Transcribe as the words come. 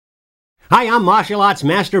Hi, I'm martial arts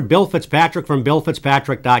master Bill Fitzpatrick from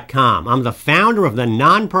BillFitzpatrick.com. I'm the founder of the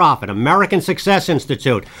nonprofit American Success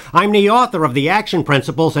Institute. I'm the author of the Action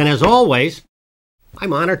Principles, and as always,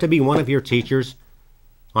 I'm honored to be one of your teachers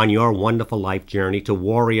on your wonderful life journey to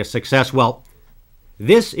warrior success. Well,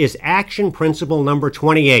 this is Action Principle number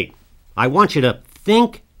 28. I want you to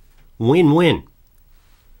think win-win.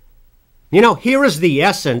 You know, here is the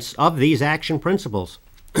essence of these action principles.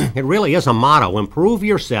 It really is a motto: improve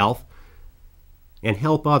yourself and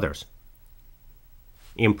help others.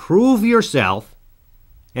 Improve yourself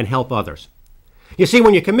and help others. You see,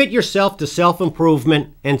 when you commit yourself to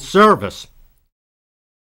self-improvement and service,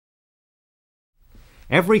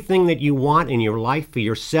 everything that you want in your life for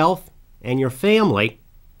yourself and your family,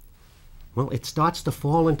 well, it starts to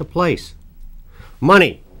fall into place.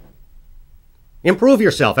 Money. Improve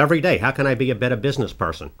yourself every day. How can I be a better business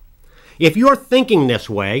person? If you're thinking this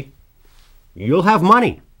way, you'll have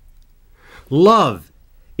money. Love.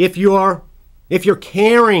 If you're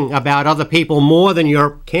caring about other people more than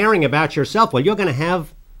you're caring about yourself, well, you're going to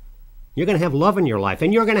have love in your life,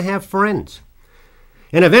 and you're going to have friends.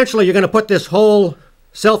 And eventually you're going to put this whole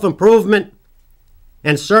self-improvement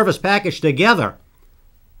and service package together,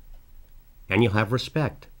 and you'll have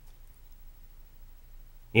respect.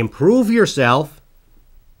 Improve yourself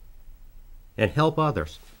and help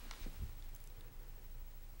others.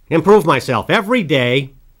 Improve myself. Every day,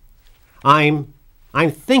 I'm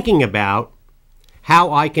thinking about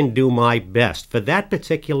how I can do my best for that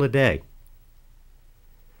particular day.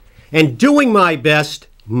 And doing my best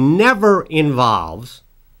never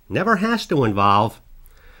has to involve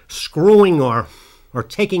screwing or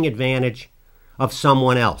taking advantage of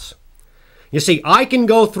someone else. You see, I can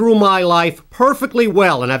go through my life perfectly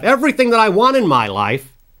well and have everything that I want in my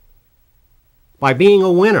life by being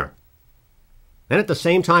a winner, and at the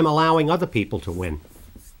same time allowing other people to win.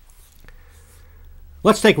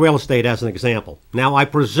 Let's take real estate as an example. Now, I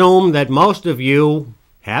presume that most of you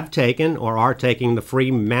have taken or are taking the free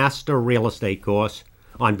Master Real Estate course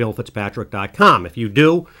on BillFitzpatrick.com. If you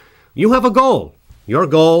do, you have a goal. Your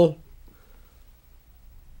goal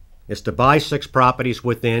is to buy 6 properties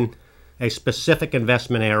within a specific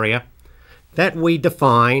investment area that we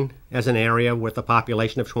define as an area with a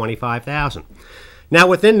population of 25,000. Now,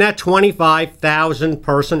 within that 25,000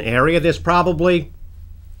 person area, there's probably,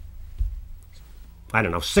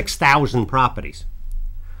 6,000 properties.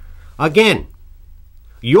 Again,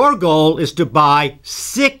 your goal is to buy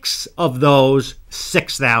 6 of those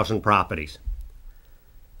 6,000 properties.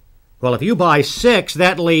 Well, if you buy 6,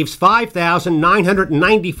 that leaves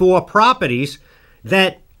 5,994 properties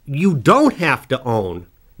that you don't have to own,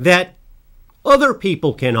 that other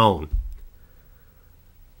people can own.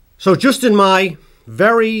 So just in my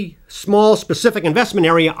very small specific investment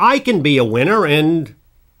area, I can be a winner, and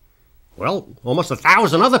well, almost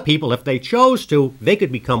 1,000 other people, if they chose to, they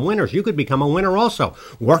could become winners. You could become a winner also,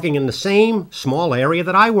 working in the same small area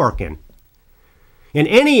that I work in. In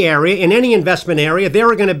any area, in any investment area, there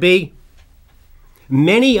are going to be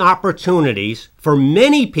many opportunities for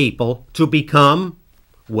many people to become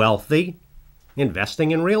wealthy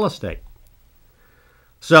investing in real estate.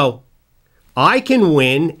 So I can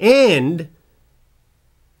win, and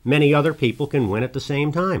many other people can win at the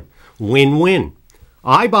same time. Win-win.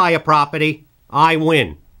 I buy a property, I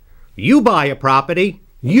win. You buy a property,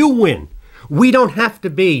 you win. We don't have to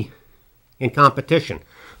be in competition.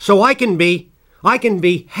 So I can be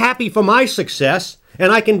happy for my success,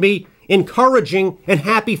 and I can be encouraging and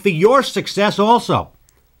happy for your success also.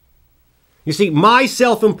 You see, my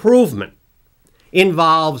self-improvement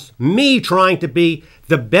involves me trying to be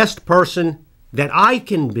the best person that I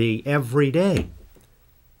can be every day.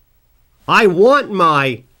 I want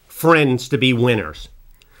my friends to be winners.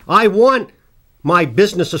 I want my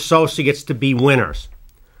business associates to be winners.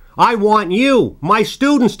 I want you, my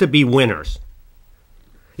students, to be winners.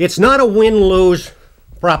 It's not a win-lose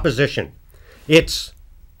proposition. It's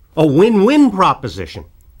a win-win proposition.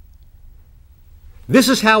 This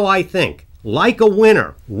is how I think. Like a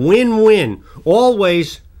winner, win-win,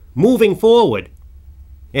 always moving forward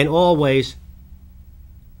and always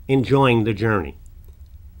enjoying the journey.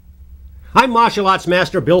 I'm martial arts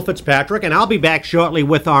master Bill Fitzpatrick, and I'll be back shortly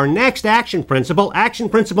with our next action principle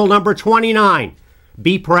number 29,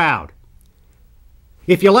 be proud.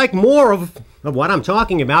 If you like more of what I'm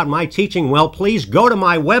talking about, my teaching, well, please go to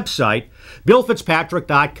my website,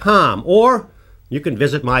 BillFitzpatrick.com, or you can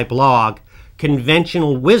visit my blog,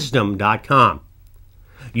 conventionalwisdom.com.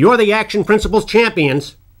 You're the Action Principles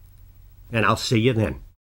champions, and I'll see you then.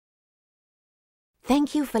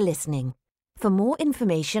 Thank you for listening. For more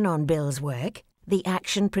information on Bill's work, the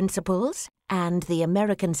Action Principles, and the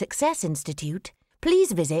American Success Institute,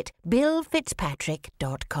 please visit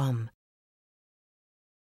billfitzpatrick.com.